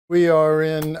We are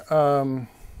in we're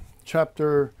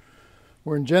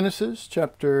in Genesis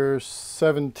chapter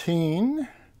 17,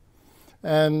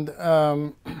 and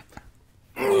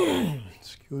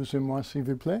excusez-moi s'il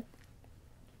vous plaît.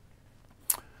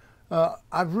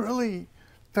 I've really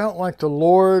felt like the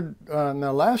Lord,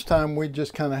 now last time we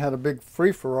just kind of had a big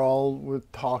free-for-all with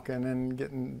talking and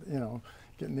getting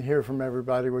to hear from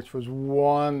everybody, which was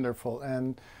wonderful.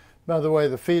 And by the way,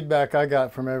 the feedback I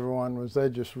got from everyone was they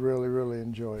just really, really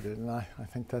enjoyed it. And I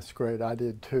think that's great. I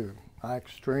did too. I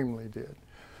extremely did.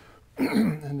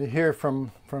 And to hear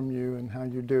from you and how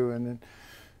you're doing.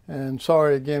 And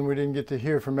sorry again, we didn't get to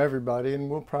hear from everybody, and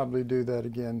we'll probably do that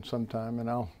again sometime, and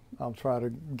I'll try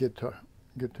to get to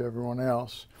everyone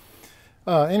else.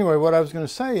 Anyway, what I was going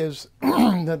to say is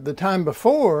that the time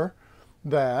before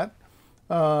that,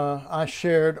 I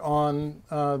shared on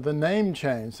the name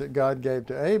change that God gave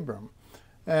to Abram.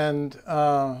 And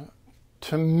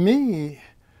to me,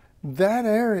 that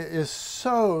area is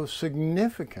so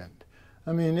significant.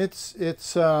 I mean, it's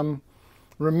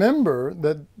remember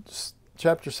that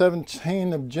chapter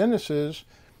 17 of Genesis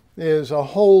is a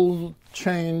whole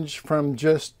change from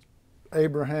just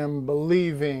Abraham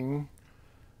believing,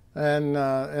 and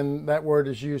that word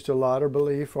is used a lot, or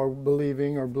belief, or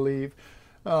believing, or believe,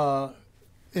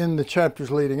 in the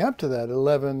chapters leading up to that,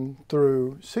 11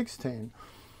 through 16.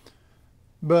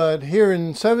 But here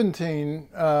in 17,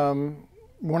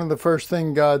 one of the first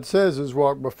things God says is,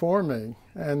 walk before me.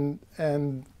 And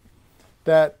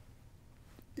that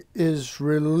is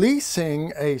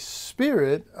releasing a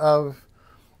spirit of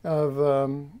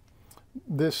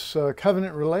this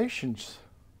covenant relations,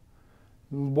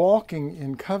 walking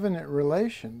in covenant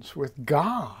relations with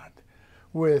God,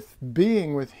 with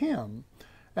being with Him.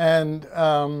 And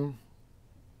the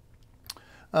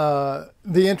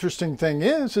interesting thing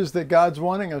is that God's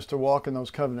wanting us to walk in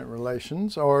those covenant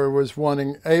relations, or was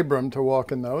wanting Abram to walk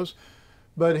in those,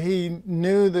 but He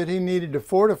knew that he needed to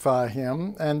fortify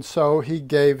him, and so He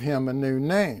gave him a new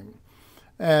name.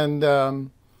 And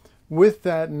with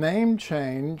that name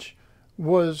change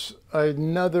was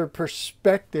another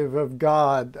perspective of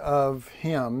God, of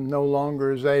Him, no longer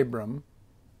as Abram,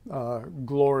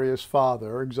 glorious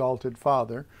father, exalted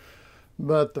father,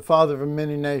 but the father of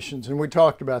many nations. And we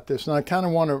talked about this, and I kind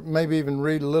of want to maybe even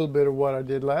read a little bit of what I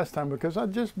did last time, because I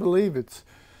just believe it's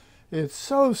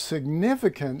so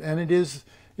significant, and it is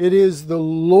the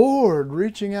Lord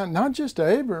reaching out, not just to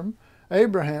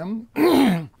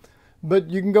Abraham, but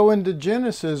you can go into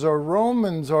Genesis or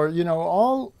Romans or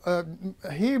all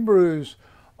Hebrews,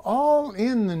 all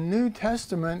in the New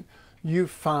Testament you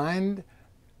find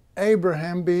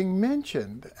Abraham being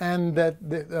mentioned, and that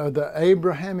the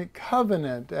Abrahamic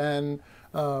covenant, and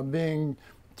being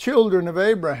children of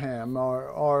Abraham,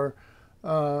 or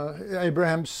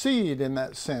Abraham's seed in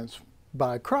that sense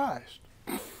by Christ.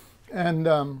 And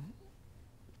I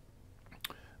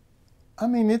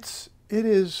mean, it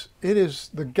is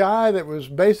the guy that was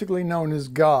basically known as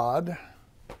God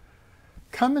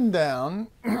coming down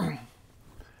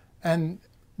and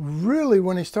really,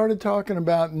 when He started talking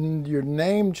about your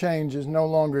name change is no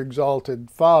longer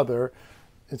exalted Father,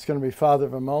 it's going to be Father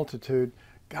of a multitude.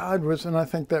 God was, and I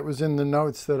think that was in the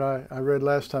notes that I read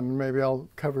last time, and maybe I'll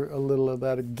cover a little of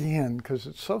that again because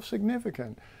it's so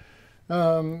significant.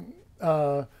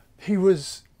 He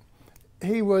was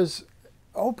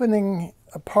opening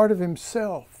a part of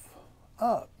Himself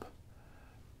up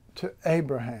to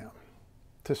Abraham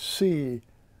to see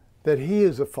that he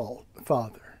is a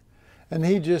father. And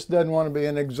He just doesn't want to be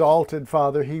an exalted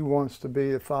father. He wants to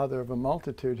be a father of a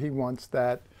multitude. He wants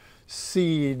that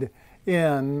seed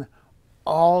in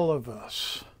all of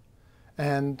us,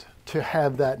 and to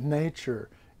have that nature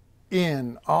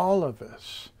in all of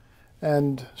us.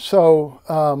 And so,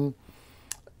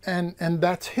 and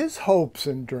that's His hopes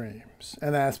and dreams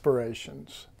and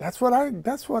aspirations. That's what I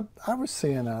was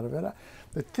seeing out of it.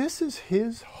 That this is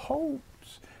His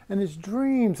hopes and His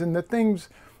dreams, and the things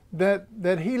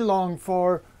that He longed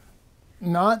for,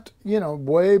 not,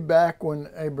 way back when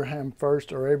Abram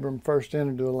first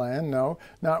entered the land, no.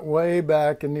 Not way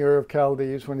back in the Ur of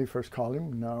Chaldees when He first called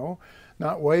him, no.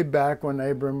 Not way back when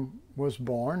Abram was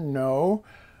born, no.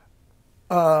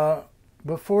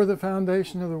 Before the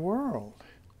foundation of the world,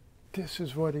 this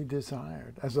is what He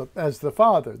desired as the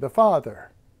Father.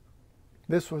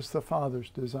 This was the Father's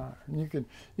desire. And you can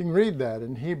read that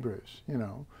in Hebrews,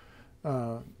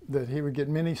 that He would get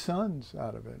many sons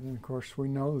out of it. And of course we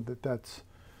know that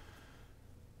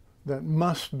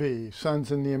must be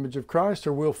sons in the image of Christ,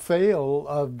 or we'll fail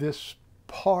of this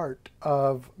part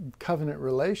of covenant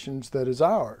relations that is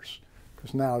ours.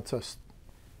 Because now it's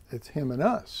Him and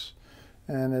us.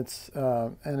 And it's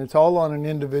all on an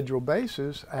individual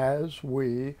basis as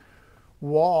we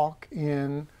walk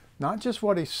in not just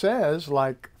what he says,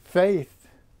 like faith,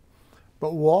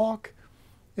 but walk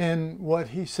in what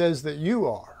he says that you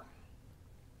are.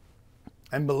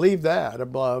 And believe that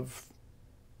above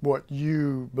what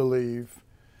you believe,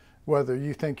 whether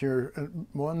you think you're,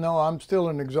 well, no, I'm still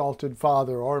an exalted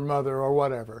father or mother or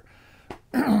whatever,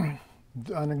 an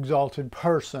exalted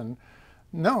person.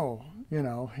 No, you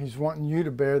know, he's wanting you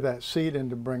to bear that seed and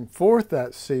to bring forth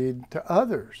that seed to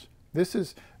others. This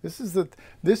is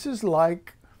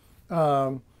like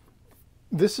the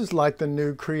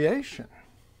new creation.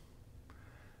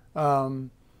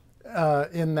 In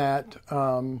that,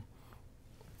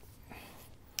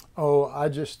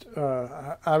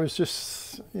 I was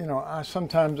just, you know,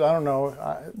 sometimes, I don't know,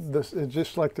 it's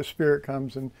just like the Spirit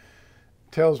comes and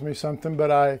tells me something,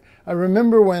 but I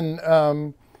remember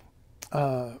when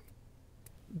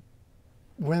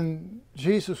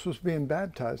Jesus was being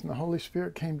baptized and the Holy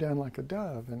Spirit came down like a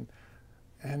dove, and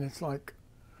it's like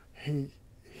he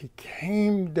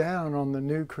came down on the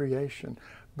new creation,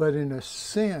 but in a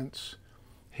sense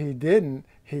he didn't.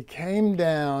 He came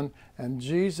down, and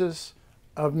Jesus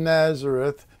of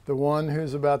Nazareth, the one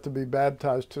who's about to be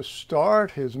baptized to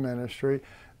start his ministry,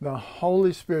 the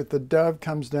Holy Spirit, the dove,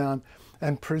 comes down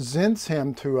and presents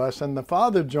him to us, and the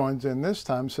Father joins in this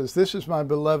time, says, "This is my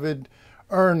beloved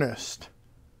earnest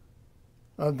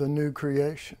of the new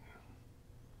creation."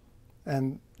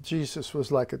 And Jesus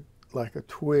was like a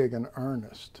twig, an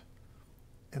earnest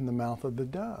in the mouth of the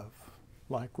dove,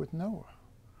 like with Noah.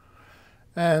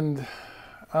 And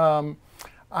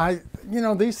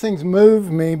these things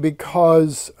move me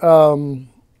because I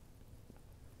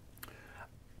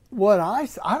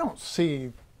don't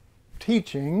see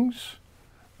teachings.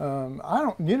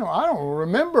 I don't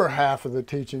remember half of the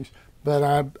teachings, but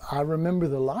I remember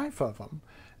the life of them.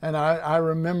 And I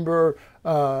remember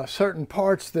certain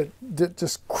parts that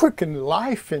just quickened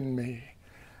life in me.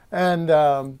 And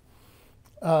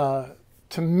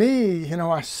to me, you know,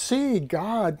 I see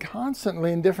God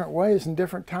constantly in different ways and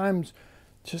different times,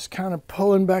 just kind of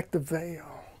pulling back the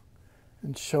veil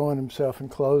and showing himself and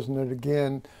closing it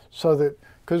again, so that,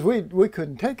 because we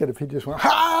couldn't take it if he just went,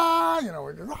 "Ah!" You know,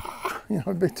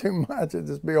 it'd be too much. It'd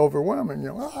just be overwhelming, you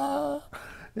know, "Ah!"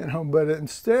 You know, but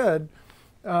instead,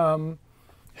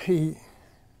 he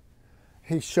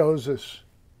shows us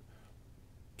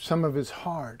some of his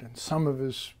heart and some of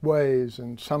his ways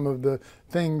and some of the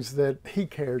things that he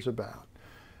cares about.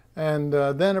 And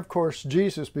then, of course,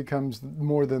 Jesus becomes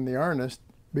more than the earnest,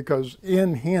 because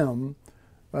in him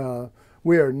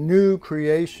we are new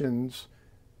creations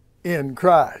in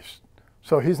Christ.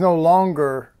 So he's no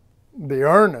longer the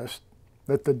earnest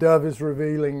that the dove is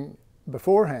revealing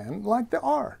beforehand, like the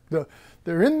ark.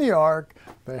 They're in the ark.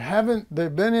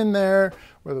 They've been in there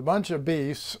with a bunch of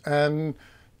beasts, and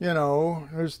you know,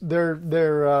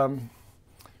 they're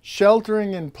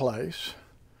sheltering in place,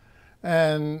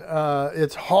 and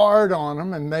it's hard on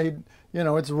them, and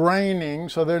it's raining,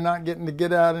 so they're not getting to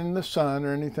get out in the sun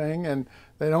or anything, and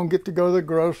they don't get to go to the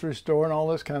grocery store and all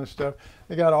this kind of stuff.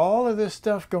 They got all of this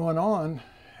stuff going on,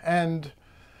 and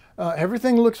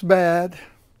everything looks bad.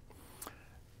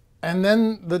 And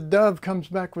then the dove comes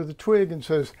back with a twig and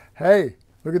says, "Hey,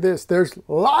 look at this. There's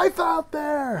life out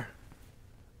there.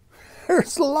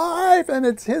 There's life, and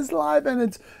it's his life,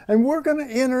 and we're going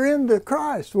to enter into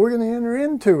Christ. We're going to enter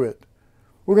into it.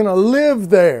 We're going to live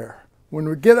there when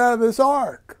we get out of this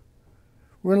ark.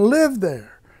 We're going to live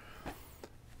there."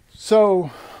 So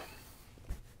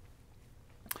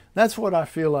that's what I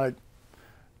feel like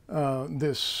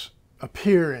this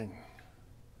appearing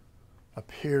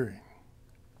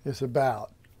is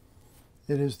about.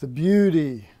 It is the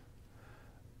beauty.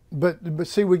 But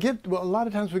see, a lot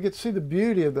of times we get to see the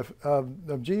beauty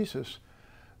of Jesus,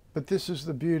 but this is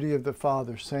the beauty of the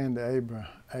Father saying to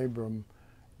Abram,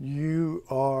 "You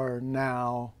are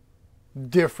now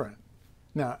different."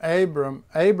 Now,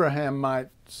 Abraham might,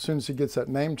 as soon as he gets that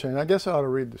name change, I guess I ought to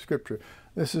read the scripture.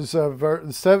 This is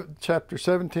chapter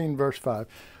 17, verse 5.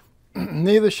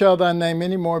 "Neither shall thy name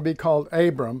any more be called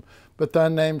Abram, but thy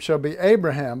name shall be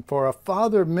Abraham, for a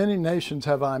father of many nations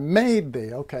have I made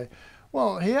thee." Okay,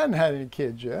 well, he hadn't had any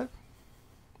kids yet.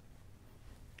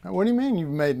 What do you mean you've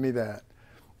made me that?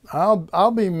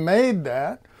 I'll be made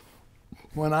that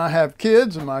when I have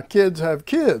kids and my kids have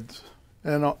kids,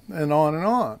 and on and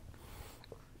on.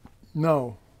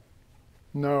 No,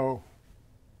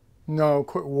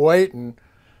 quit waiting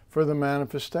for the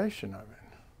manifestation of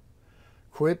it.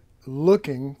 Quit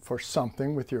looking for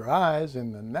something with your eyes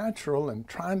in the natural and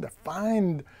trying to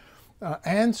find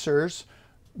answers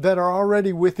that are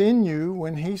already within you,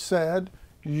 when he said,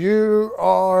 you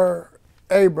are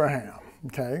Abraham.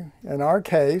 Okay, in our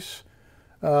case,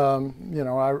 you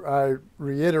know, I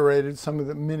reiterated some of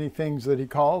the many things that he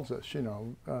calls us, you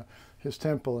know, his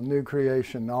temple, a new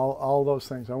creation, all those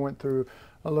things. I went through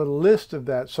a little list of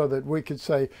that so that we could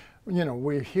say, you know,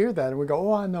 we hear that and we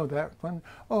go, oh, I know that one.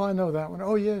 Oh, I know that one.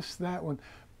 Oh, yes, that one.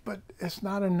 But it's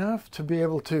not enough to be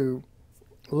able to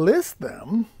list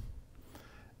them.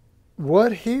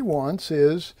 What he wants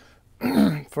is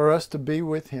for us to be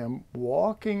with him,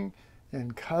 walking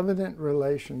in covenant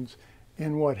relations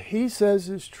in what he says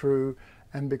is true,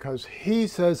 and because he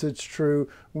says it's true,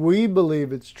 we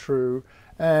believe it's true,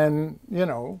 and, you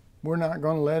know, we're not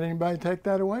going to let anybody take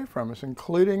that away from us,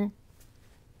 including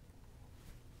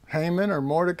Haman or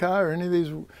Mordecai or any of these,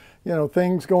 you know,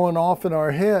 things going off in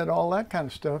our head, all that kind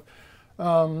of stuff.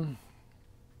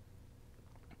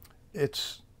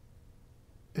 It's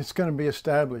going to be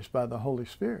established by the Holy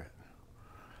Spirit.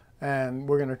 And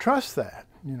we're going to trust that,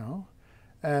 you know.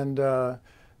 And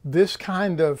this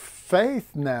kind of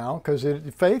faith now, because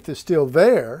faith is still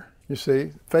there, you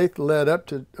see, faith led up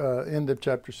to end of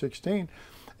chapter 16.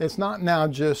 It's not now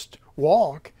just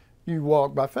walk. You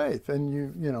walk by faith, and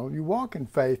you know, you walk in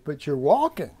faith, but you're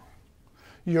walking.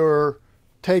 You're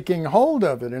taking hold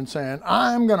of it and saying,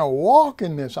 I'm going to walk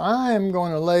in this. I am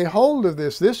going to lay hold of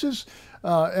this. This is,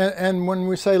 and when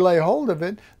we say lay hold of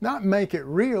it, not make it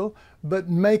real, but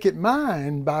make it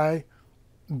mine by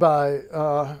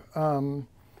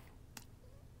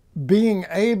being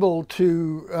able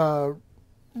to,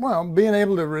 being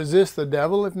able to resist the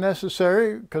devil if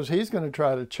necessary, because he's going to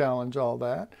try to challenge all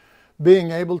that.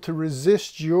 Being able to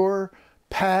resist your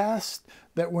past,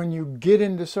 that when you get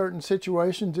into certain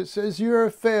situations, it says you're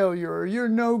a failure, or you're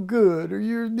no good, or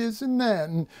you're this and that.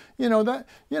 And, you know,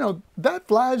 that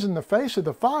flies in the face of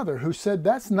the Father who said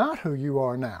that's not who you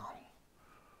are now.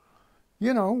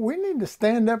 You know, we need to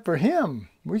stand up for him.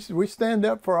 We stand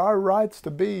up for our rights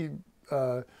to be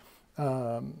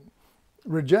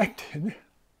rejected.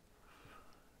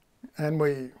 And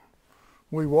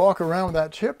we walk around with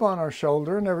that chip on our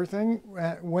shoulder and everything,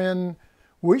 when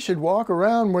we should walk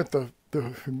around with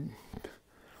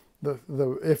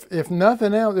if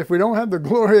nothing else, if we don't have the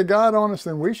glory of God on us,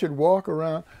 then we should walk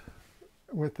around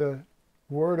with the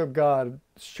Word of God,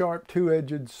 sharp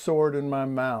two-edged sword in my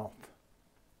mouth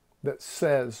that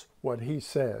says what he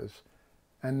says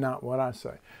and not what I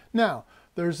say. Now,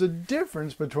 there's a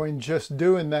difference between just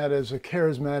doing that as a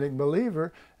charismatic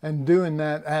believer and doing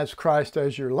that as Christ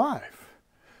as your life.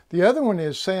 The other one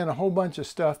is saying a whole bunch of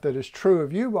stuff that is true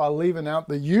of you while leaving out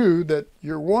the you that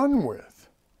you're one with.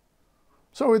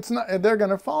 So it's not, they're going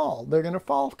to fall. They're going to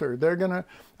falter. They're going to,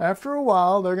 after a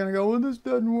while, they're going to go, well, this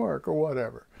doesn't work, or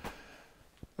whatever.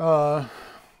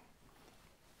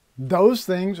 Those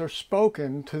things are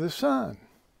spoken to the Son.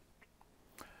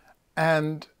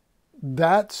 And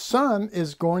that Son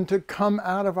is going to come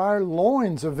out of our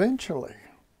loins eventually.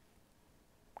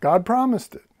 God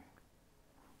promised it.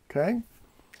 Okay?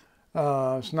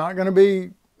 It's not going to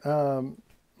be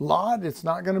Lot. It's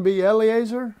not going to be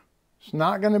Eliezer. It's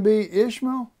not going to be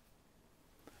Ishmael.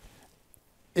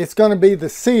 It's going to be the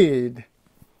seed,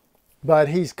 but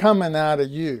he's coming out of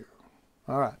you.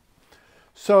 All right.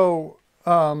 So,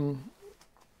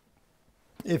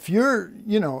 if you're,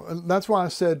 you know, that's why I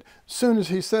said, as soon as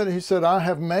he said, I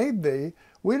have made thee,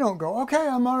 we don't go, okay,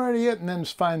 I'm already it, and then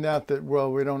find out that,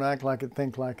 well, we don't act like it,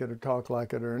 think like it, or talk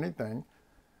like it, or anything.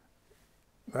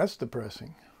 That's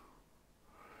depressing.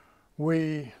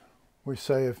 We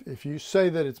say, if you say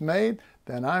that it's made,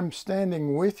 then I'm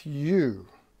standing with you.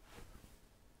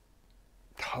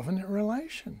 Covenant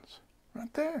relations,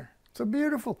 right there. It's a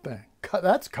beautiful thing.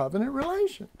 That's covenant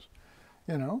relations.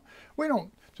 You know, we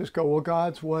don't just go, well,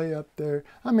 God's way up there.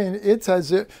 I mean, it's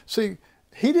as if, see,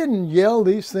 he didn't yell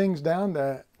these things down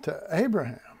to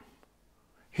Abraham.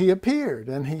 He appeared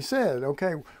and he said,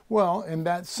 okay, well, in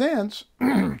that sense,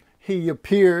 he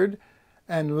appeared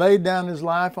and laid down his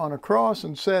life on a cross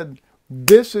and said,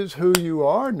 this is who you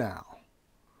are now.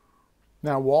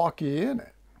 Now walk ye in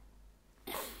it.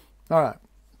 All right.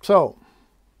 So,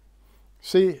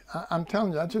 see, I'm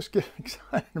telling you, I just get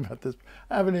excited about this.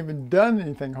 I haven't even done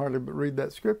anything hardly but read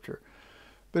that scripture.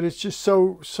 But it's just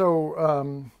so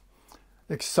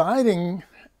exciting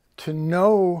to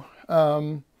know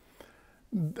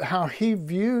how he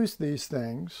views these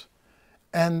things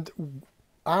and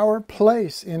our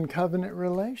place in covenant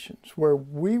relations, where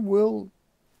we're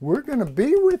going to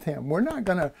be with him. We're not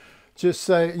going to just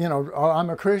say, you know, oh,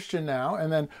 I'm a Christian now,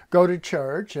 and then go to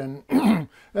church and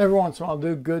every once in a while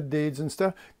do good deeds and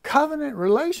stuff. Covenant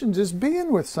relations is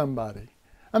being with somebody.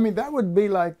 I mean, that would be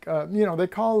like, you know, they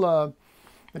call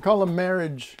a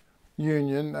marriage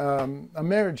union, a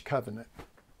marriage covenant.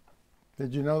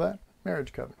 Did you know that?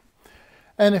 Marriage covenant.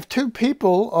 And if two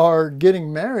people are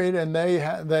getting married and they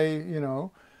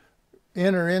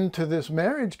enter into this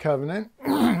marriage covenant,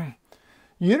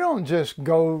 you don't just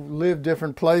go live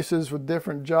different places with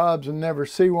different jobs and never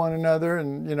see one another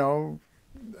and,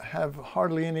 have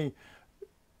hardly any,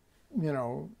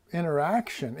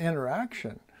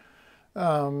 interaction.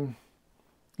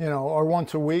 Or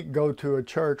once a week go to a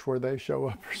church where they show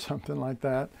up or something like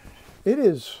that. It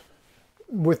is,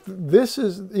 and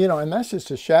that's just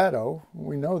a shadow.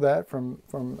 We know that from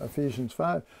Ephesians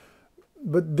 5.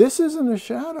 But this isn't a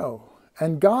shadow.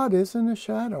 And God isn't a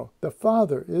shadow. The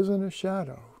Father isn't a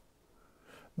shadow.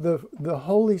 The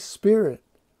Holy Spirit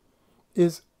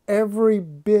is every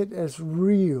bit as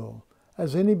real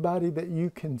as anybody that you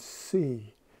can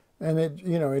see. And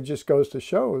it just goes to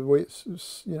show,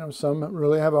 some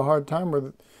really have a hard time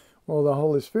with, well, the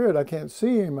Holy Spirit, I can't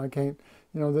see him, I can't,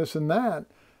 this and that.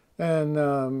 And,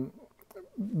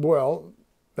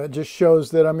 that just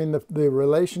shows that, the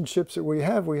relationships that we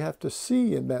have to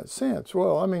see in that sense.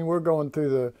 Well, we're going through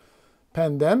the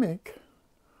pandemic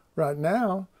right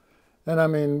now.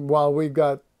 And while we've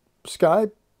got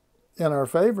Skype in our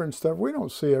favor and stuff, we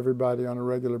don't see everybody on a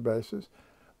regular basis.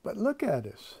 But look at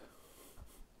us.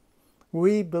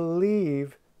 We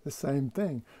believe the same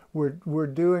thing. We're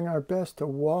doing our best to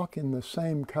walk in the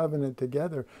same covenant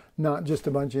together, not just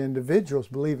a bunch of individuals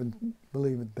believing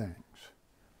things,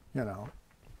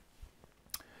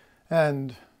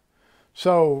 And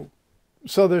so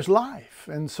there's life,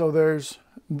 and so there's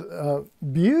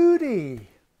beauty.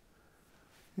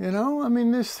 And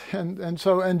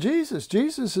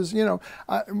Jesus is,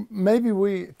 maybe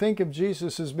we think of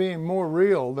Jesus as being more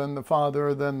real than the Father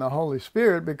or than the Holy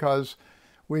Spirit because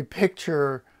we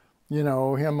picture,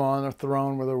 him on a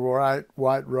throne with a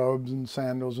white robes and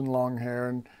sandals and long hair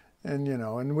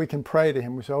and we can pray to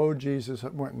him. We say, oh, Jesus,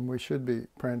 and we should be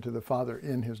praying to the Father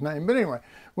in his name. But anyway,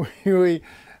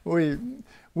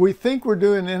 we think we're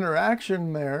doing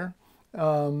interaction there,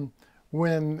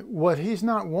 when what he's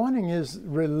not wanting is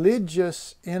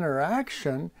religious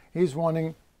interaction. He's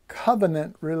wanting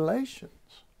covenant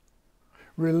relations.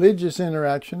 Religious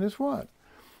interaction is what?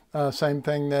 Same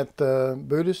thing that the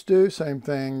Buddhists do, same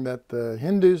thing that the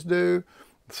Hindus do,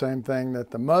 same thing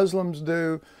that the Muslims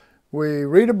do. We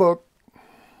read a book,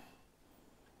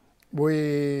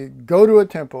 we go to a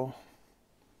temple,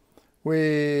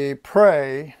 we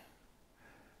pray,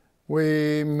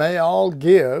 we may all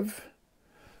give.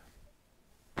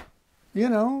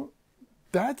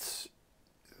 That's,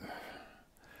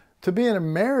 to be in a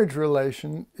marriage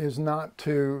relation is not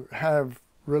to have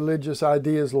religious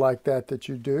ideas like that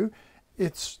you do.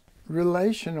 It's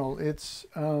relational. It's,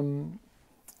 I don't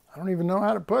even know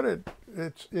how to put it.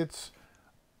 It's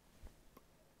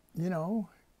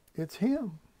it's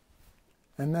him.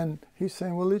 And then he's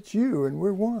saying, well, it's you and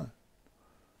we're one.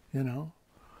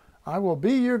 I will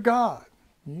be your God.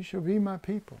 You shall be my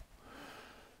people.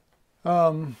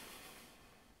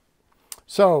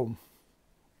 So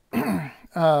I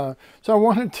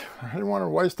didn't want to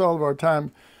waste all of our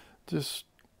time just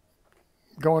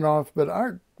going off, but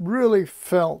I really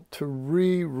felt to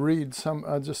reread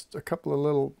just a couple of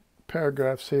little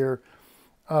paragraphs here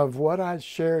of what I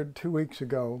shared 2 weeks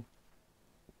ago.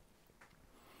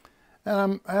 And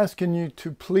I'm asking you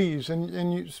to please,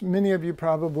 many of you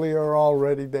probably are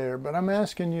already there, but I'm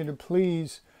asking you to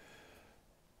please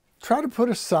try to put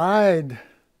aside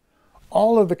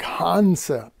all of the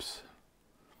concepts,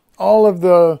 all of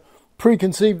the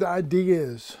preconceived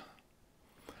ideas.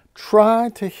 Try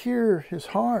to hear his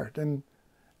heart and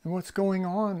what's going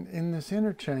on in this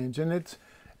interchange.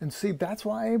 And see, that's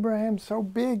why Abraham's so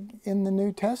big in the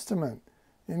New Testament,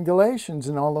 in Galatians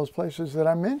and all those places that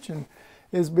I mentioned,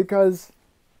 is because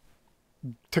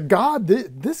to God,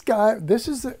 this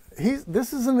is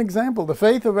an example. The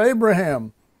faith of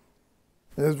Abraham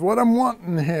is what I'm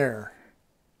wanting here.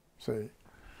 See,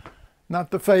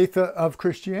 not the faith of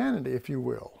Christianity, if you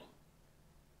will.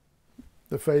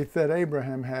 The faith that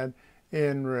Abraham had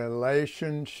in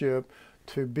relationship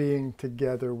to being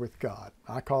together with God.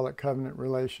 I call it covenant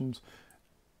relations.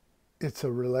 It's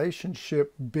a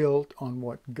relationship built on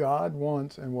what God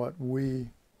wants and what we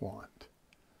want.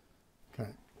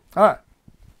 Okay. All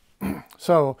right.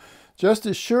 So, just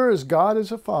as sure as God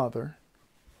is a Father,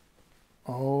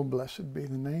 oh, blessed be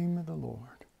the name of the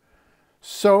Lord,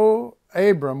 so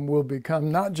Abram will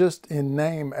become not just in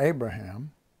name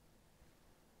Abraham.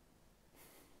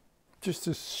 Just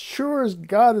as sure as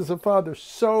God is a Father,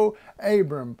 so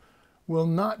Abram will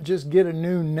not just get a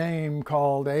new name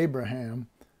called Abraham.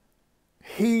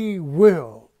 He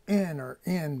will enter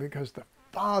in because the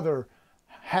Father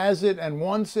has it and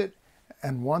wants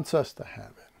us to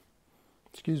have it.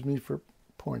 Excuse me for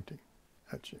pointing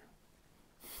at you.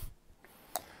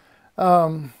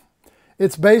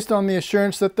 It's based on the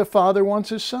assurance that the Father wants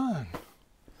his Son.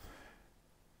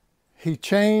 He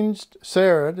changed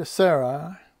Sarah to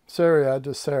Sarai, Sarai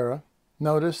to Sarah.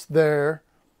 Notice there,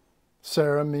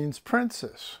 Sarah means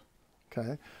princess.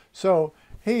 Okay, so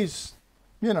he's,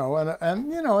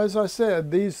 as I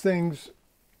said, these things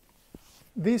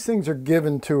are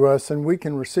given to us, and we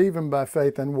can receive them by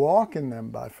faith and walk in them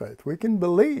by faith. We can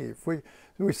believe. We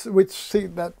see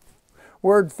that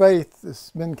word faith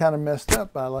has been kind of messed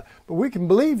up by life, but we can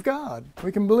believe God.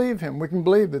 We can believe him. We can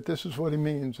believe that this is what he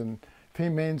means, and if he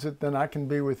means it, then I can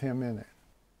be with him in it.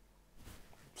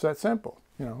 It's that simple,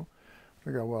 We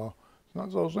go, well, it's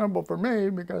not so simple for me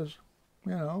because,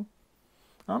 I'm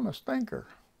a stinker.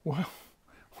 Well,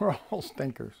 we're all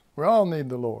stinkers. We all need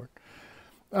the Lord.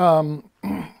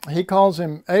 He calls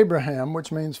him Abraham,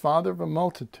 which means father of a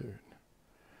multitude.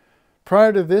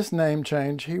 Prior to this name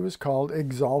change, he was called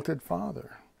Exalted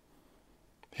Father.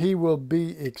 He will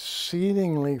be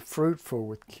exceedingly fruitful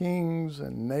with kings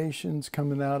and nations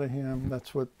coming out of him.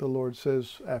 That's what the Lord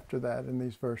says after that in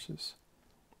these verses.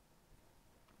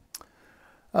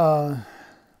 A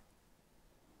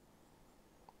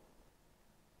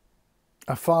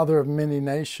father of many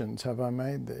nations have I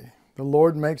made thee. The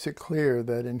Lord makes it clear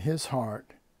that in his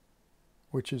heart,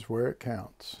 which is where it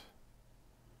counts,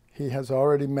 he has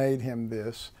already made him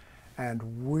this,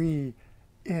 and we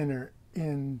enter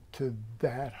into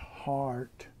that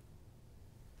heart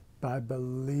by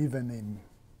believing him.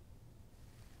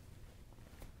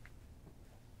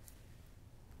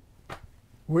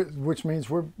 Which means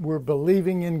we're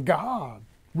believing in God,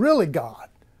 really God,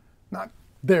 not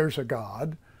there's a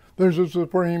God, there's a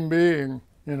supreme being,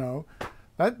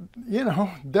 That,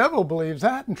 devil believes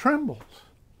that and trembles.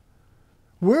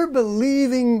 We're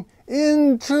believing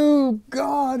into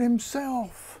God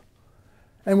himself.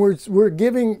 And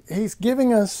he's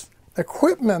giving us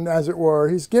equipment, as it were.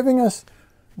 He's giving us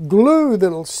glue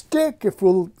that'll stick if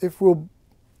we'll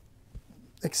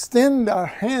extend our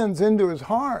hands into his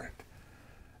heart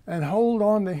and hold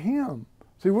on to him.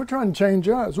 See, we're trying to change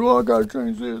us. Well, I got to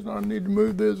change this, and I need to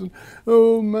move this, and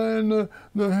oh man,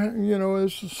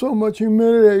 there's so much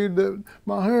humidity that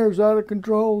my hair's out of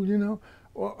control.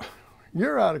 Well,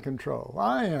 you're out of control.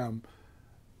 I am.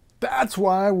 That's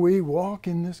why we walk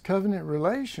in this covenant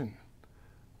relation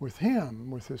with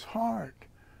him, with his heart,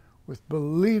 with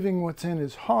believing what's in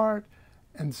his heart,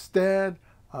 instead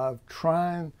of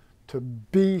trying to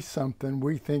be something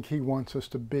we think he wants us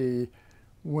to be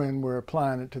when we're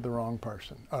applying it to the wrong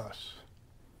person, us,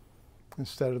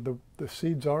 instead of the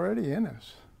seed's already in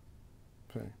us.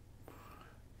 See,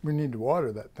 we need to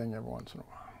water that thing every once in a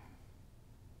while.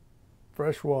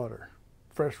 Fresh water,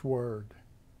 fresh word.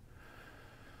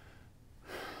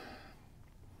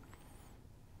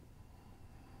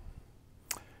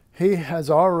 He has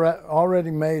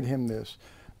already made him this.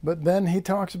 But then he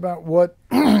talks about what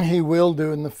he will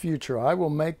do in the future. I will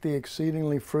make thee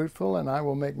exceedingly fruitful, and I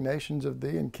will make nations of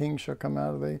thee, and kings shall come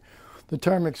out of thee. The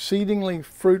term exceedingly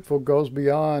fruitful goes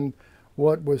beyond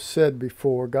what was said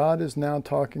before. God is now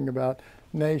talking about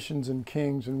nations and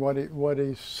kings, and what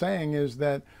he's saying is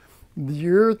that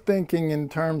you're thinking in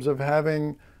terms of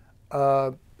having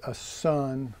a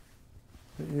son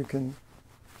that you can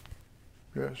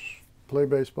play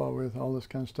baseball with, all this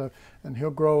kind of stuff, and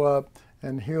he'll grow up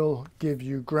and he'll give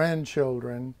you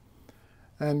grandchildren.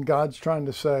 And God's trying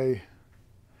to say,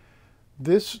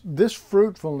 this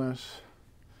fruitfulness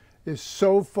is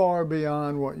so far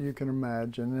beyond what you can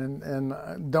imagine. And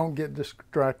don't get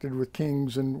distracted with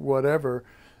kings and whatever.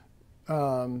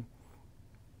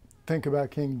 Think about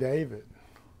King David.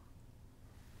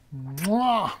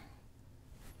 Mwah!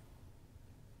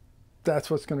 That's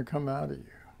what's going to come out of you.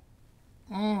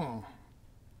 Wow.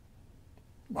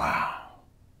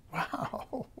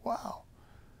 Wow. Wow.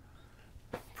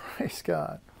 Praise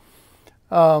God.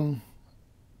 And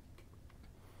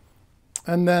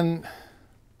then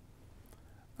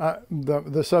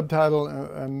the subtitle,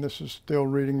 and this is still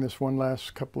reading this one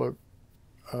last couple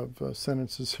of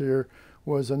sentences here,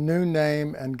 was A New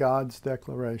Name and God's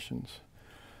Declarations.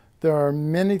 There are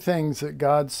many things that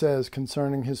God says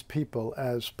concerning his people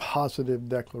as positive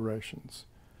declarations.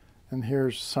 And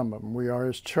here's some of them. We are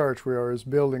his church, we are his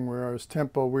building, we are his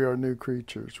temple, we are new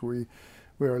creatures, we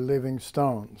are living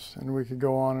stones. And we could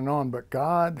go on, but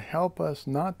God help us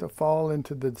not to fall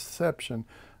into the deception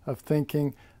of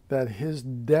thinking that his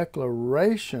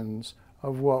declarations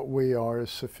of what we are is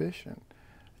sufficient.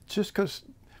 Just because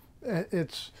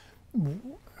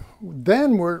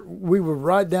then we would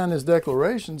write down his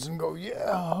declarations and go,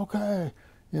 yeah, okay.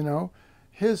 You know,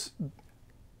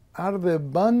 out of the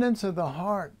abundance of the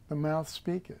heart, the mouth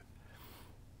speaketh.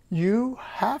 You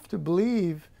have to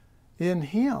believe in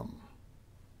him.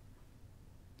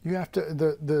 You have to,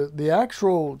 the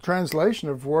actual translation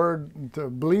of word to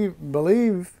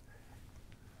believe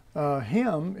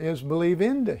him is believe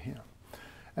into him.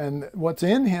 And what's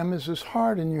in him is his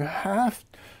heart, and you have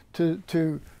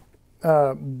to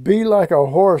be like a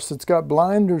horse that's got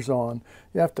blinders on.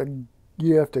 You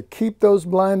have to keep those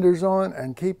blinders on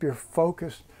and keep your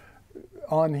focus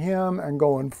on him and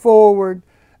going forward.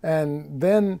 And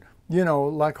then, you know,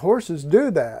 like horses do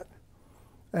that.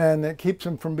 And it keeps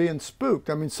them from being spooked.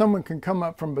 I mean, someone can come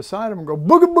up from beside him and go,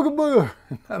 booga, booga, booga.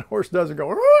 And that horse doesn't go,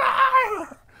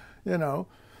 Rawr! You know.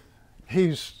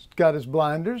 He's got his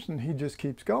blinders and he just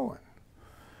keeps going.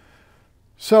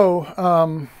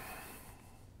 So,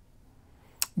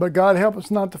 but God help us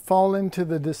not to fall into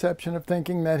the deception of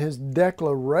thinking that his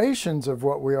declarations of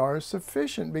what we are is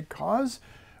sufficient, because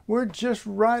we're just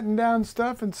writing down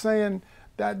stuff and saying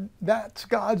that's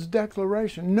God's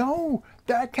declaration. No,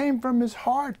 that came from his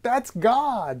heart. That's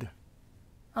God.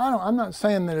 I'm not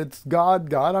saying that it's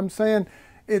God. I'm saying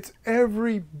it's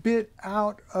every bit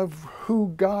out of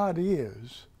who God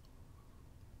is,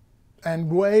 and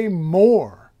way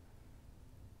more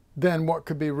than what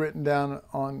could be written down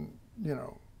on, you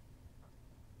know,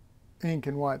 ink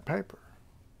and white paper.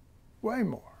 Way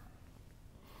more.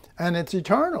 And it's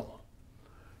eternal.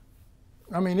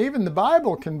 I mean, even the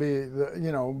Bible can be,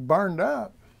 you know, burned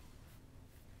up.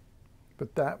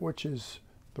 But that which is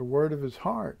the word of his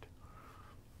heart,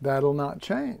 that'll not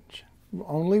change.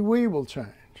 Only we will change.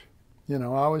 You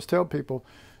know, I always tell people,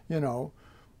 you know,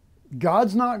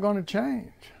 God's not going to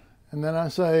change. And then I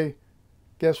say,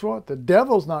 guess what? The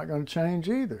devil's not going to change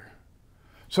either.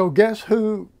 So guess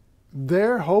who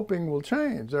they're hoping will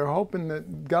change? They're hoping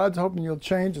that God's hoping you'll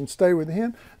change and stay with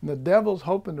him. And the devil's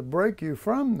hoping to break you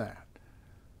from that.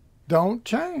 Don't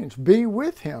change. Be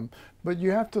with him. But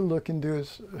you have to look into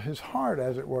his heart,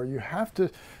 as it were. You have to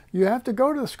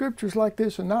go to the scriptures like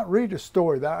this and not read a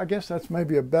story. I guess that's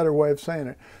maybe a better way of saying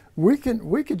it. We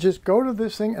could just go to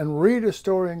this thing and read a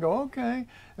story and go, okay,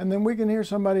 and then we can hear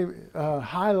somebody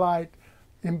highlight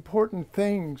important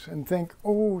things and think,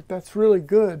 oh, that's really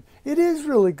good. It is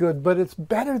really good, but it's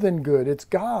better than good. It's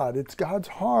God. It's God's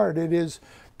heart. It is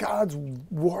God's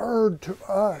word to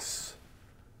us.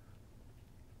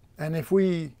 And if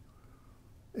we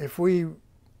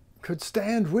could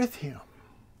stand with him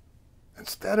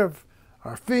instead of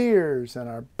our fears and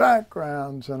our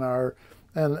backgrounds and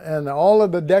and all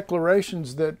of the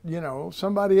declarations that, you know,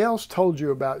 somebody else told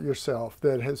you about yourself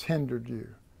that has hindered you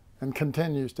and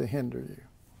continues to hinder you.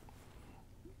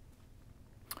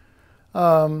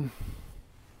 Trying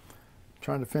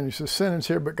to finish this sentence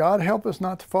here, but God help us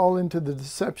not to fall into the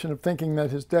deception of thinking that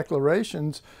his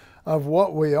declarations of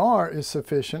what we are is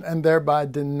sufficient, and thereby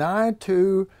deny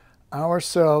to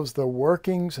ourselves the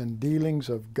workings and dealings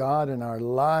of God in our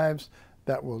lives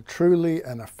that will truly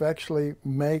and effectually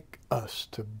make us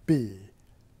to be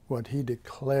what he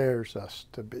declares us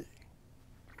to be.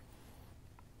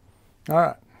 All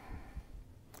right.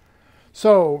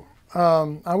 So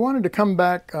I wanted to come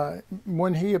back.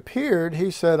 When he appeared,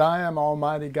 he said, I am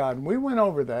Almighty God. And we went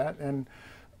over that, and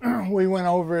we went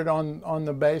over it on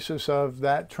the basis of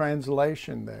that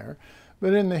translation there.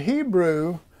 But in the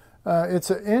Hebrew,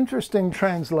 it's an interesting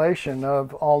translation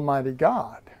of Almighty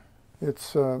God.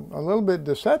 It's a little bit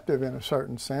deceptive in a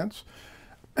certain sense.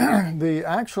 The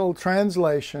actual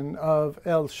translation of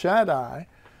El Shaddai,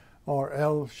 or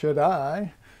El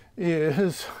Shaddai,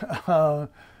 is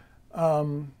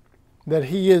that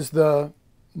he is the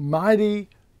mighty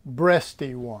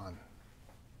breasty one.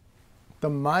 The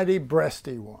mighty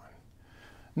breasty one.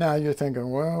 Now you're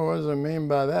thinking, well, what does it mean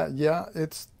by that? Yeah,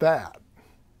 it's that.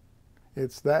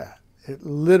 It's that. It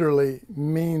literally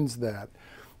means that.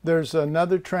 There's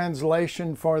another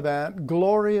translation for that,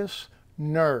 glorious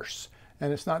nurse.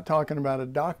 And it's not talking about a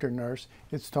doctor nurse.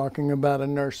 It's talking about a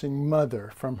nursing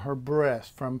mother from her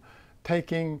breast, from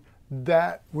taking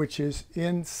that which is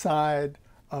inside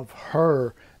of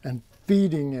her and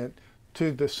feeding it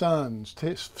to the sons,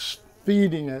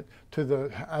 feeding it to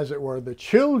the, as it were, the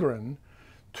children,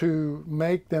 to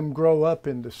make them grow up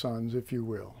into sons, if you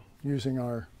will, using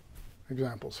our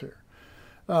examples here.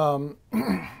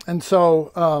 And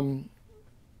so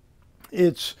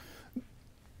it's,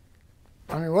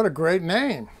 I mean, what a great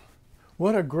name.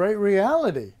 What a great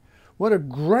reality. What a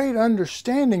great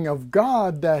understanding of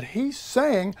God that he's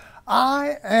saying,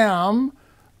 I am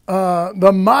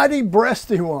the mighty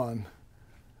breasty one.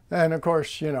 And of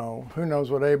course, you know, who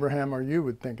knows what Abraham or you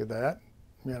would think of that?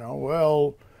 You know,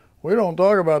 well, we don't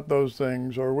talk about those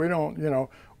things, or we don't, you know.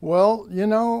 Well, you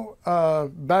know,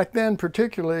 back then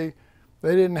particularly,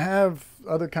 they didn't have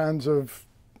other kinds of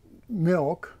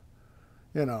milk,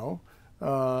 you know,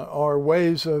 or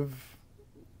ways of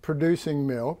producing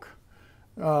milk.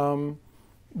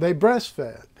 They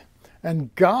breastfed.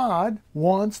 And God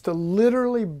wants to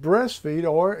literally breastfeed,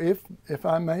 or if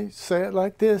I may say it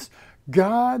like this,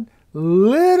 God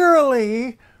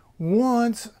literally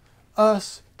wants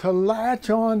us to latch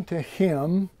on to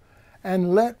Him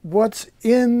and let what's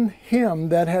in Him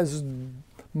that has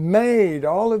made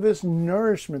all of this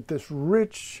nourishment, this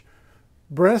rich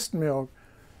breast milk,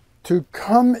 to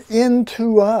come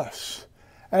into us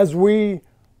as we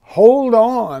hold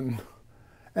on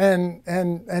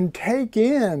and take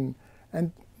in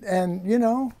and you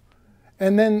know,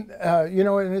 and then you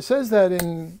know, and it says that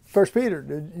in First Peter.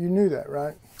 You knew that,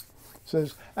 right? It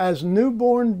says, as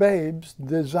newborn babes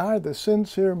desire the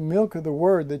sincere milk of the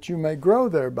word, that you may grow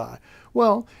thereby.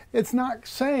 Well, it's not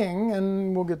saying,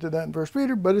 and we'll get to that in First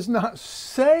Peter, but it's not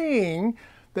saying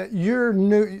that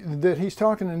that he's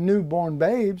talking to newborn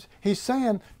babes. He's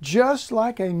saying just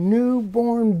like a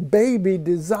newborn baby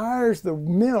desires the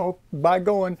milk by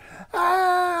going,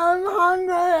 I'm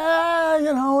hungry,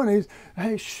 you know, and he's,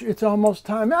 hey, it's almost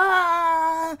time.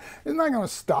 It's not going to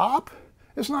stop.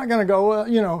 It's not going to go,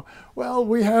 you know, well,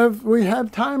 we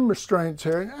have time restraints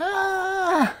here.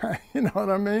 You know what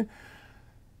I mean?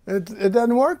 It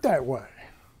doesn't work that way.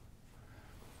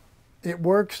 It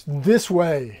works this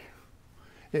way.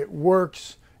 It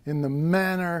works in the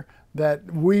manner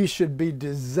that we should be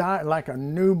like a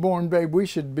newborn babe. We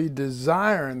should be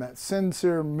desiring that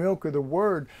sincere milk of the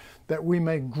word, that we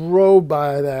may grow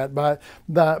by that,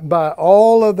 by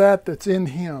all of that that's in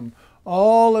Him.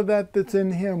 All of that that's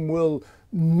in Him will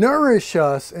nourish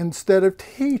us instead of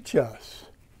teach us.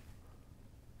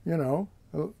 You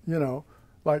know,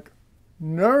 like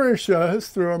nourish us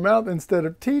through our mouth instead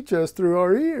of teach us through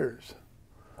our ears.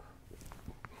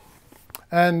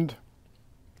 And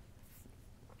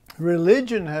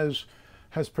religion has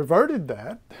perverted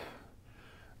that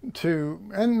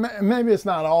and maybe it's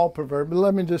not all perverted, but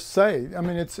let me just say, I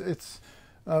mean, it's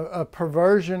a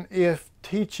perversion if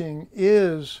teaching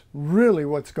is really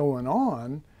what's going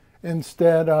on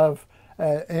instead of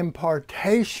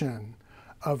impartation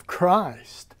of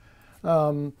Christ.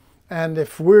 And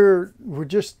if we're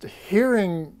just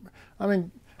hearing, I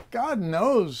mean, God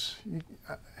knows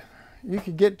you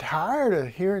could get tired of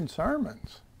hearing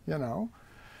sermons, you know.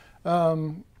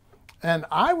 And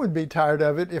I would be tired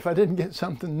of it if I didn't get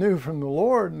something new from the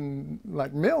Lord, and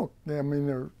like milk, I mean,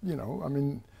 or, you know, I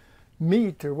mean,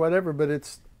 meat or whatever, but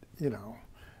it's, you know,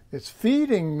 it's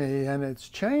feeding me and it's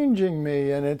changing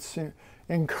me and it's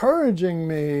encouraging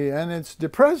me and it's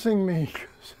depressing me.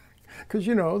 Because,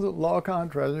 you know, the law of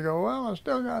contrast, you go, well, I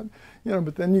still got, you know,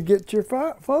 but then you get your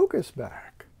focus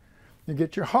back. You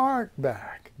get your heart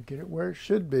back. You get it where it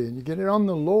should be, and you get it on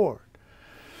the Lord.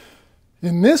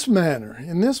 In this manner,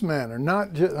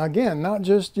 not just, again, not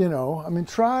just, you know, I mean,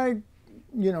 try,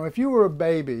 you know, if you were a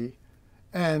baby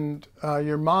and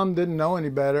your mom didn't know any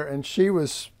better and she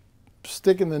was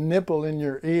sticking the nipple in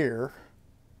your ear,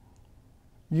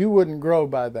 you wouldn't grow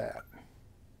by that.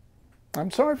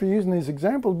 I'm sorry for using these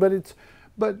examples,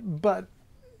 but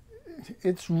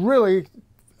it's really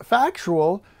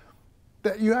factual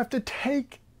that you have to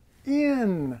take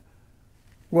in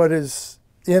what is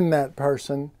in that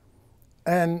person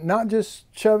and not just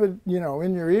shove it, you know,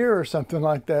 in your ear or something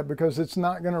like that, because it's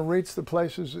not going to reach the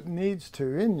places it needs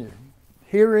to in you.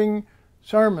 Hearing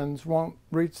sermons won't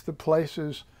reach the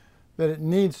places that it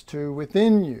needs to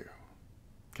within you.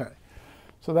 Okay.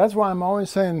 So that's why I'm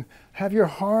always saying, have your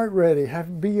heart ready,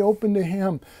 be open to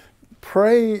Him,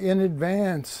 pray in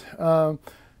advance. You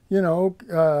know,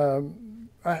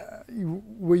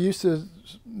 we used to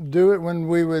do it when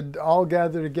we would all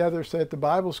gather together, say at the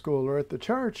Bible school or at the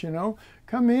church, you know,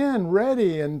 come in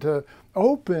ready and to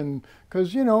open,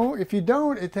 because, you know, if you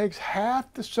don't, it takes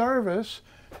half the service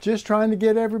just trying to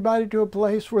get everybody to a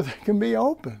place where they can be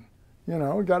open. You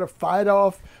know, you got to fight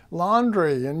off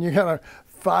laundry, and you got to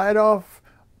fight off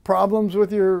problems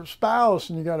with your spouse,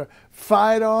 and you got to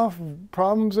fight off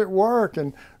problems at work,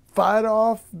 and fight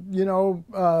off, you know,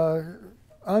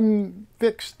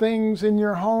 unfixed things in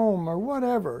your home or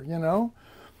whatever, you know.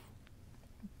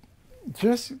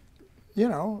 Just, you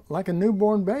know, like a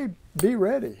newborn babe, be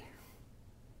ready.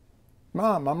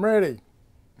 Mom, I'm ready.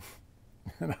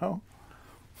 You know.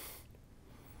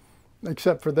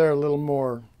 Except for they're a little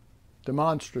more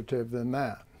demonstrative than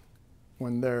that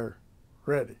when they're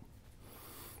ready.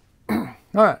 All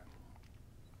right.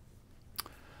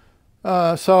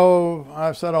 So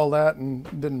I've said all that and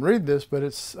didn't read this, but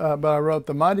I wrote,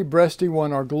 the mighty breasty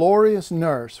one, our glorious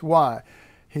nurse. Why?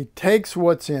 He takes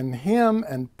what's in him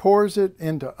and pours it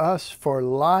into us for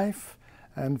life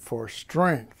and for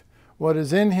strength. What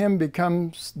is in him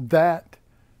becomes that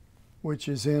which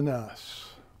is in us.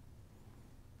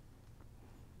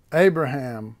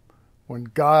 Abraham, when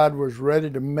God was ready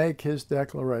to make his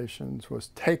declarations, was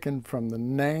taken from the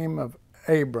name of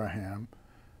Abraham,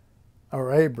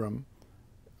 or Abram,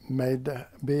 made to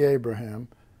be Abraham.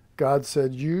 God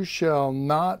said, you shall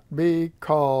not be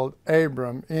called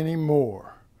Abram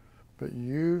anymore, but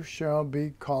you shall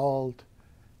be called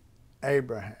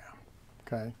Abraham.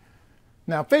 Okay?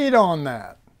 Now feed on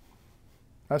that.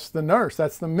 That's the nurse.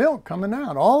 That's the milk coming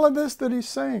out. All of this that he's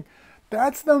saying,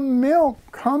 that's the milk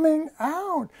coming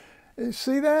out. You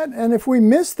see that? And if we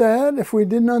miss that, if we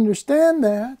didn't understand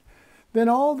that, then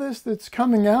all this that's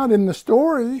coming out in the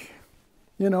story,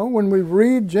 you know, when we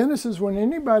read Genesis, when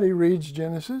anybody reads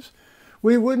Genesis,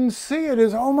 we wouldn't see it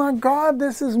as, oh my God,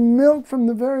 this is milk from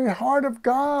the very heart of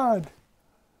God.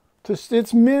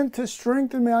 It's meant to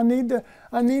strengthen me. I need to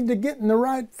get in the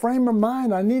right frame of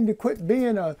mind. I need to quit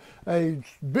being a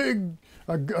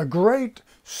great,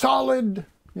 solid,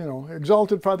 you know,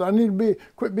 exalted father. I need to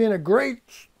quit being a great,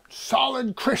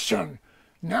 solid Christian.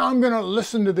 Now I'm going to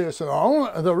listen to this.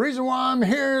 The reason why I'm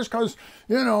here is because,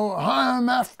 you know, I'm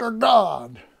after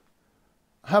God.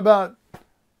 How about,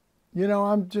 you know,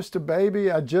 I'm just a baby.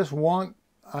 I just want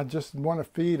to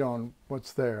feed on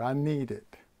what's there. I need it.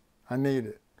 I need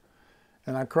it.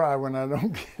 And I cry when I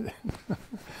don't get it.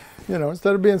 You know,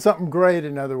 instead of being something great,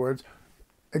 in other words,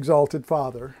 exalted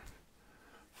Father,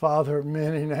 Father of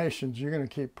many nations, you're going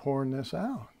to keep pouring this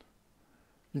out.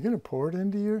 You're going to pour it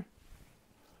into your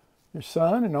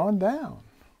son and on down.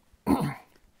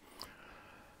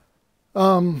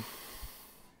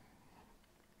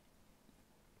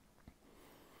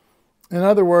 In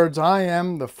other words, I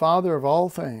am the Father of all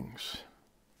things.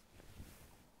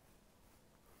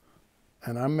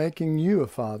 And I'm making you a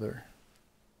father.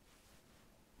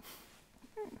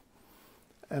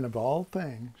 And of all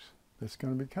things that's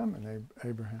going to be coming,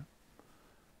 Abraham.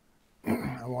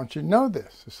 I want you to know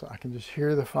this, so I can just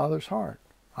hear the Father's heart.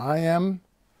 I am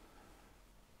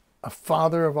a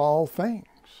father of all things.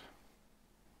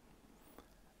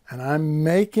 And I'm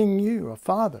making you a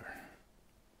father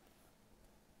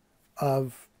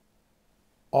of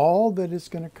all that is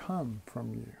going to come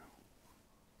from you.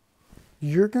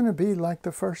 You're going to be like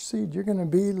the first seed. You're going to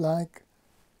be like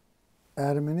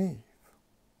Adam and Eve.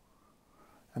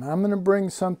 And I'm going to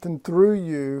bring something through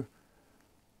you.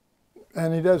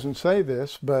 And he doesn't say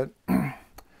this, but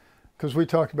because we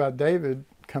talked about David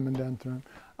coming down through him.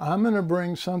 I'm going to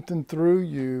bring something through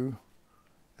you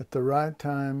at the right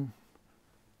time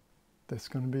that's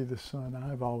going to be the son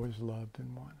I've always loved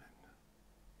and wanted.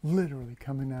 Literally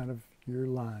coming out of your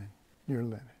line, your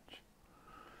lineage.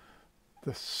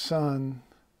 The son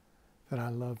that I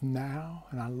love now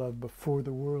and I loved before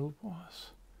the world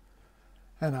was.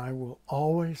 And I will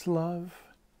always love.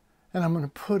 And I'm going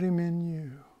to put him in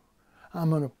you.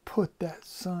 I'm going to put that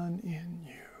son in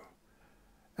you.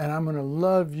 And I'm going to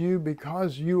love you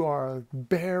because you are a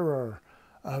bearer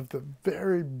of the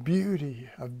very beauty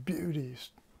of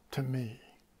beauties to me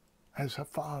as a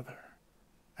father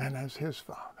and as his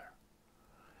father.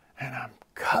 And I'm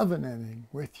covenanting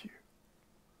with you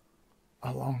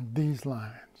along these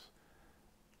lines,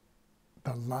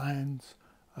 the lines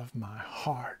of my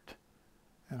heart.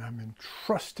 And I'm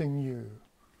entrusting you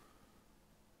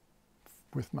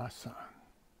with my son,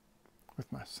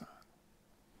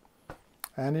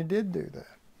 And he did do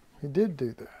that. He did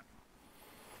do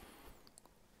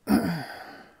that.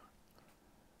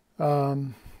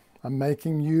 I'm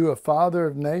making you a father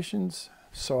of nations,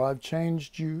 so I've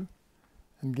changed you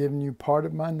and given you part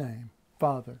of my name,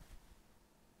 Father.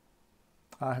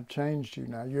 I have changed you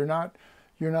now. You're not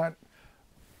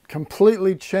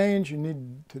completely changed. You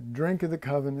need to drink of the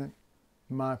covenant,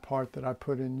 my part that I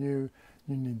put in you.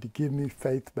 You need to give me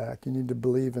faith back. You need to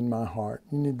believe in my heart.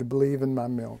 You need to believe in my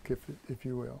milk, if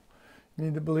you will. You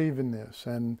need to believe in this.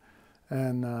 And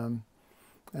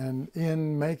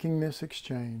in making this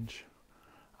exchange,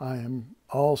 I am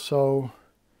also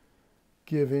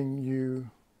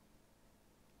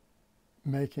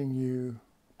making you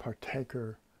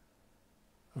partaker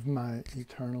of my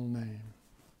eternal name,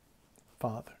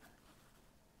 Father.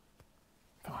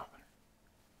 Father.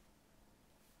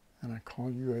 And I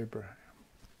call you Abraham,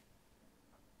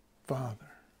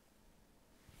 Father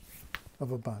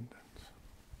of abundance.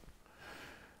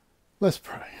 Let's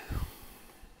pray.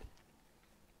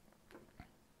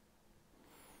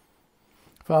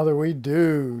 Father, we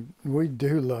do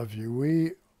love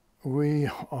you. We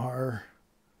are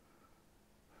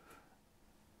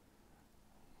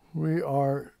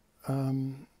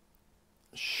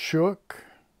shook,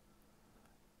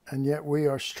 and yet we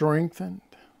are strengthened.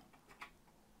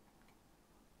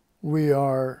 We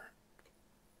are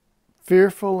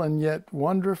fearful and yet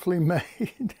wonderfully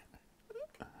made.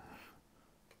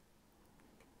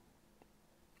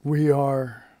 We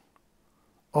are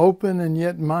open and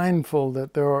yet mindful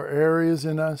that there are areas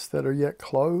in us that are yet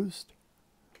closed.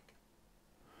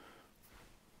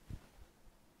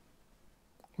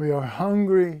 We are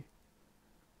hungry,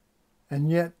 and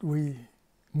yet we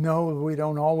know we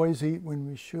don't always eat when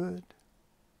we should.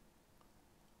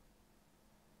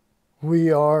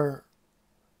 We are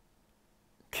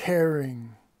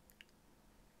caring,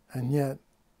 and yet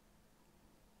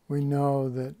we know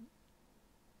that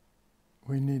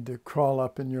we need to crawl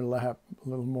up in your lap a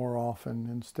little more often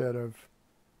instead of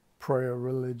prayer,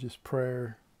 religious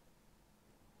prayer.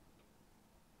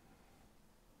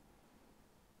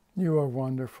 You are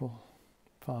wonderful,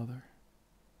 Father.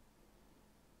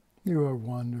 You are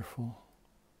wonderful.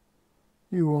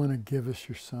 You want to give us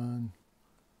your Son.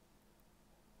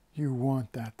 You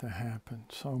want that to happen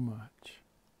so much.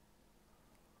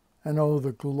 And oh,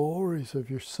 the glories of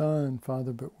your Son,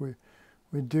 Father, but we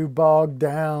do bog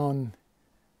down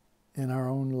in our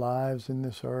own lives in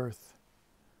this earth.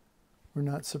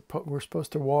 We're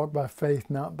supposed to walk by faith,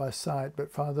 not by sight.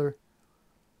 But Father,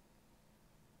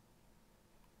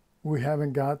 we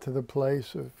haven't got to the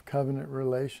place of covenant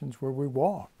relations where we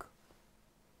walk,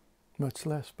 much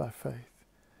less by faith.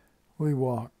 We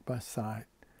walk by sight.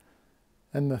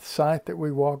 And the sight that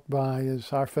we walk by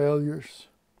is our failures,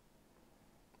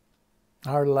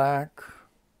 our lack,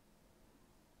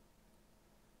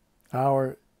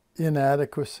 our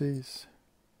inadequacies.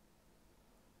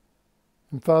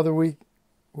 And Father, we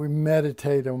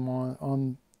meditate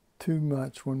on too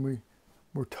much when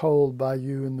we're told by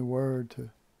you in the Word to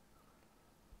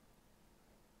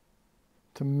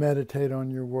meditate on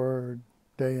your Word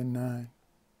day and night.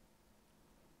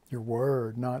 Your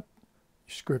Word, not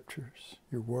Scriptures,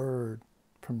 your Word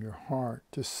from your heart,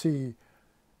 to see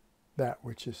that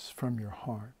which is from your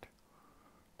heart,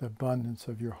 the abundance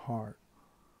of your heart.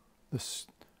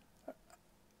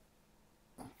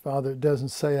 Father, it doesn't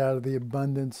say out of the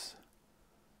abundance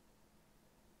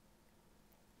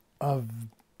of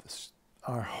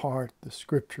our heart the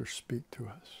Scriptures speak to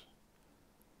us,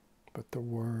 but the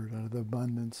Word out of the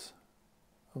abundance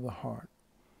of the heart.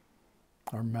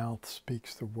 Our mouth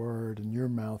speaks the Word, and your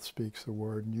mouth speaks the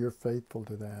Word, and you're faithful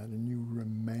to that, and you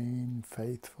remain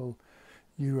faithful.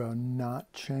 You are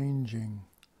not changing.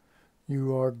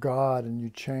 You are God, and you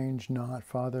change not.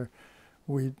 Father,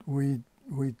 we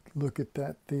look at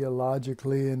that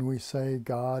theologically, and we say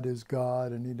God is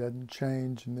God, and He doesn't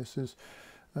change, and this is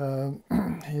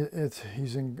it's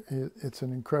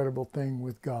an incredible thing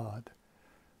with God.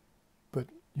 But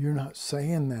you're not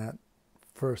saying that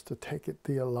for us to take it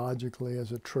theologically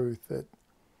as a truth that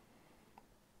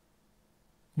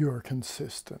you're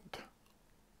consistent,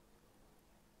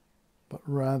 but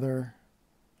rather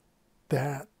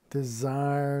that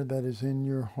desire that is in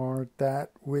your heart,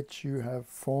 that which you have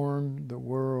formed the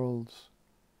worlds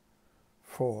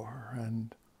for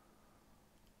and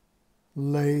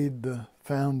laid the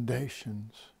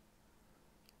foundations,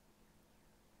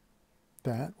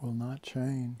 that will not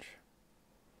change.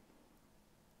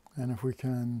 And if we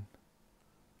can,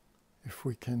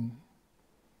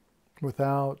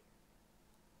 without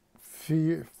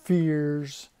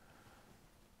fears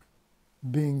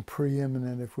being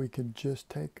preeminent, if we could just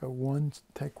take one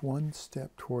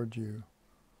step toward you,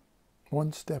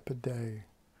 one step a day,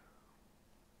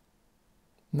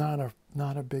 not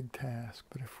a big task,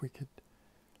 but if we could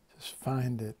just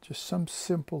find it, just some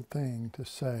simple thing to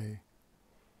say,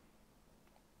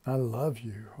 I love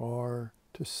you, or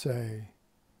to say,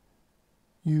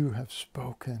 you have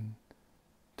spoken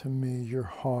to me your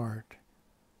heart,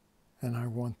 and I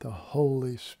want the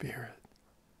Holy Spirit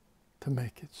to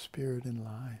make it spirit and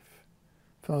life.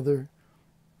 Father,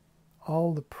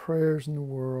 all the prayers in the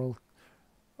world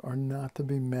are not to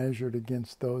be measured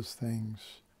against those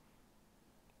things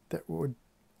that would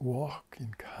walk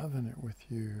in covenant with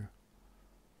you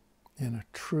in a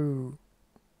true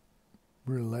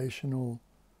relational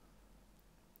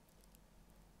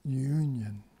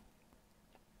union.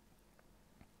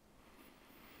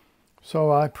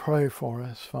 So I pray for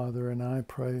us, Father, and I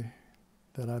pray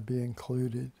that I be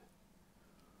included.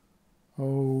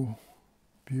 Oh,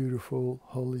 beautiful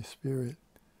Holy Spirit,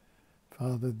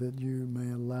 Father, that you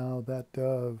may allow that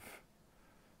dove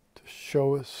to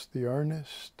show us the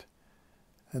earnest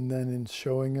And then in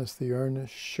showing us the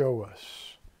earnest, show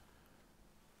us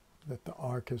that the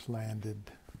ark has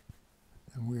landed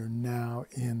and we are now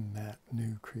in that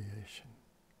new creation.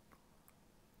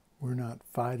 We're not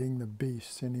fighting the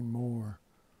beasts anymore.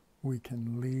 We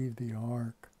can leave the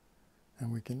ark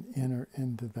and we can enter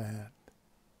into that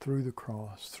through the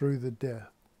cross, through the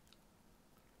death.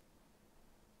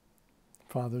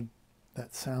 Father,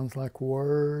 that sounds like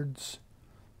words.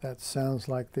 That sounds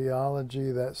like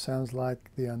theology. That sounds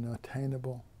like the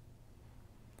unattainable.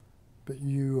 But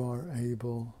you are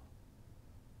able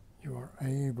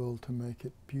to make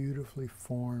it beautifully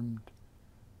formed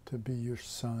to be your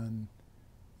Son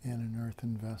in an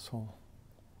earthen vessel.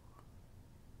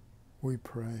 We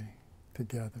pray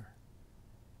together.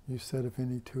 You said if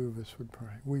any two of us would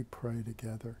pray. We pray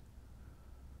together.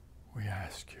 We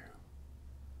ask you.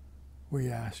 We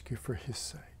ask you for his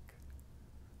sake.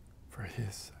 For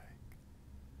his sake.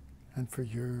 And for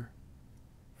your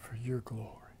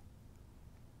glory.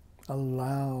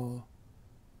 Allow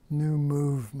new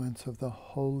movements of the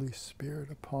Holy Spirit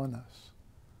upon us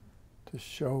to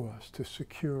show us, to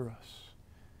secure us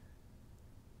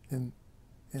in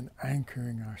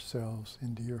anchoring ourselves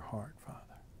into your heart, Father.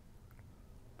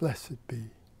 Blessed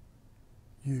be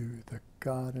you, the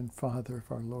God and Father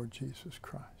of our Lord Jesus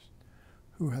Christ,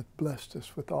 who hath blessed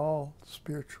us with all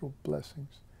spiritual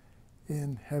blessings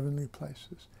in heavenly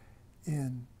places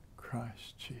in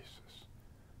Christ Jesus.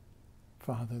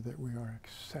 Father, that we are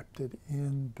accepted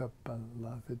in the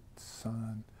beloved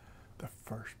Son, the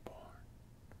Firstborn.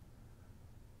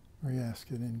 We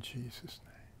ask it in Jesus'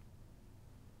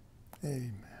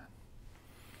 name.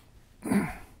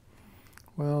 Amen.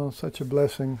 Well, such a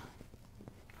blessing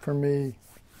for me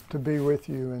to be with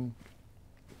you and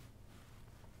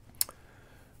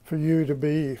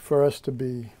for us to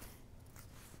be.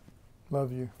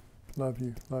 Love you, love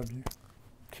you, love you.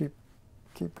 Keep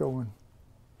going.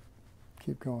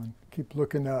 Keep going. Keep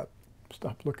looking up.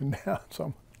 Stop looking down so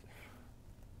much.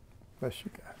 Bless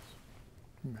you guys.